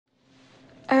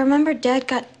remember Dad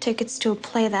got tickets to a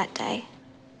play that day.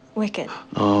 Wicked.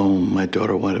 Oh, my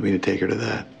daughter wanted me to take her to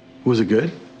that. Was it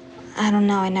good? I don't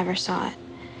know, I never saw it.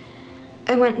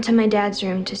 I went into my dad's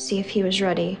room to see if he was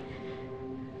ready.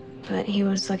 But he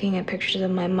was looking at pictures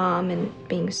of my mom and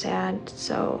being sad,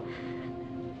 so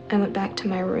I went back to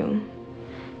my room.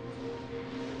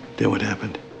 Then what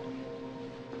happened?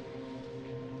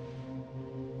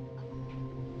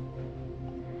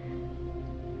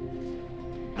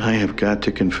 I have got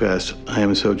to confess, I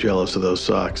am so jealous of those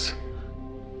socks.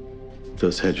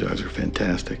 Those hedgehogs are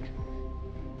fantastic.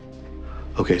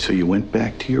 Okay, so you went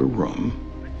back to your room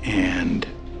and...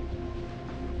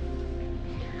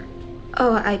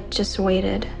 Oh, I just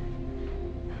waited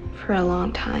for a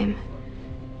long time.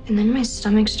 And then my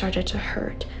stomach started to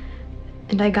hurt.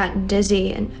 And I got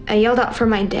dizzy, and I yelled out for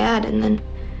my dad, and then...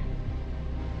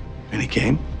 And he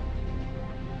came?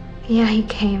 Yeah, he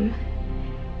came.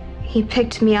 He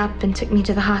picked me up and took me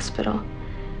to the hospital.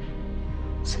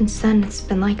 Since then, it's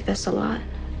been like this a lot.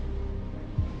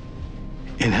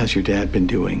 And how's your dad been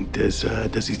doing? Does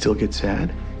he still get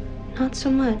sad? Not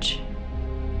so much.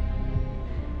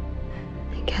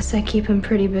 I guess I keep him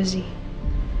pretty busy.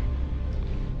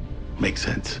 Makes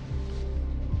sense.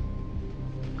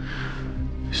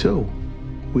 So,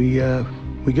 we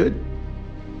good?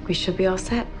 We should be all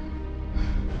set.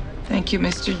 Thank you,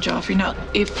 Mr. Joffrey. Now,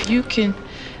 if you can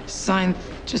sign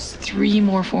just 3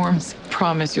 more forms,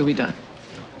 promise you'll be done.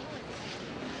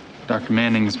 Dr.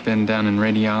 Manning's been down in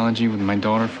radiology with my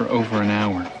daughter for over an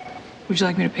hour. Would you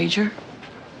like me to page her?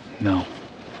 No.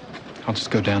 I'll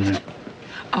just go down there.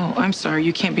 Oh, I'm sorry.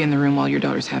 You can't be in the room while your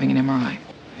daughter's having an MRI.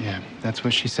 Yeah, that's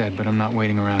what she said, but I'm not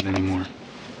waiting around anymore.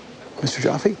 Mr.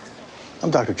 Jaffe,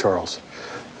 I'm Dr. Charles.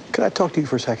 Can I talk to you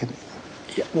for a second?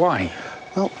 Yeah, why?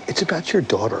 Well, it's about your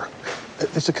daughter.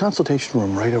 There's a consultation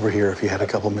room right over here if you had a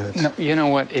couple minutes. No, you know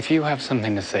what? If you have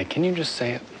something to say, can you just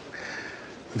say it?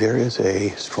 There is a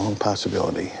strong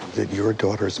possibility that your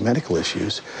daughter's medical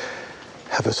issues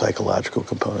have a psychological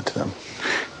component to them.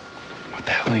 What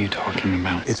the hell are you talking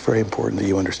about? It's very important that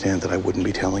you understand that I wouldn't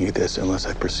be telling you this unless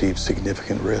I perceived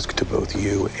significant risk to both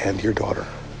you and your daughter.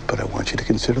 But I want you to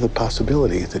consider the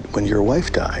possibility that when your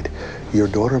wife died, your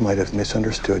daughter might have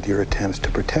misunderstood your attempts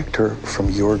to protect her from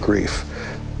your grief,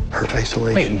 her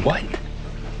isolation. Wait,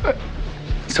 what?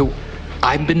 So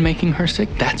I've been making her sick?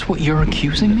 That's what you're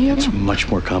accusing me of? It's much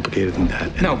more complicated than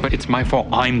that. No, but it's my fault.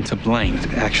 I'm to blame. It's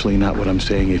actually not what I'm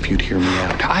saying if you'd hear me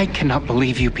out. I cannot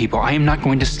believe you people. I am not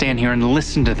going to stand here and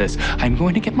listen to this. I'm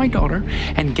going to get my daughter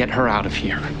and get her out of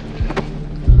here.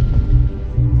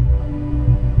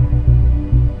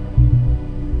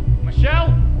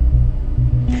 Michelle?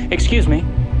 Excuse me.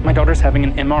 My daughter's having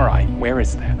an MRI. Where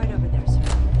is that? Right over there, sir.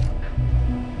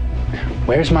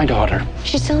 Where's my daughter?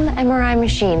 She's still in the MRI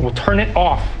machine. Well, turn it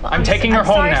off. I'm taking her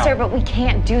home sorry, now. Sorry, sir, but we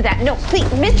can't do that. No, please,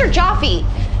 Mr. Jaffe.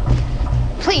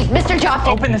 Please, Mr. Jaffe.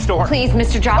 Open this door. Please,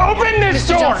 Mr. Jaffe. Open this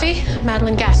door! Mr. Jaffe,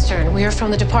 Madeline Gastern. We are from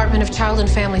the Department of Child and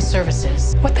Family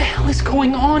Services. What the hell is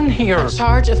going on here? A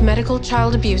charge of medical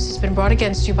child abuse has been brought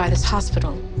against you by this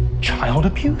hospital. Child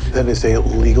abuse? That is a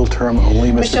legal term only,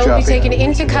 Mr. Michelle will be Jaffe. taken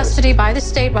into custody by the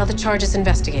state while the charge is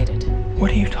investigated. What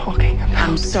are you talking about?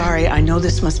 I'm sorry, I know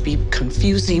this must be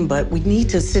confusing, but we need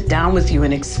to sit down with you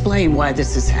and explain why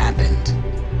this has happened.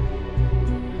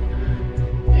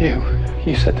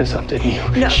 You set this up, didn't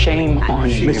you? No. Shame on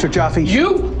you. Mr. Jaffe.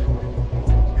 You!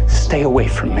 Stay away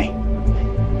from me.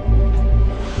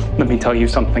 Let me tell you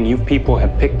something. You people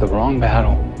have picked the wrong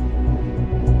battle.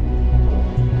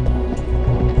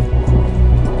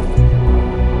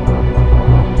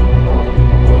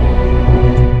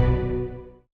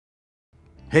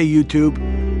 Hey YouTube,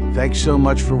 thanks so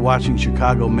much for watching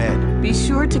Chicago Med. Be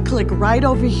sure to click right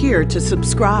over here to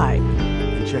subscribe.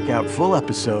 And check out full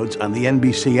episodes on the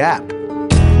NBC app.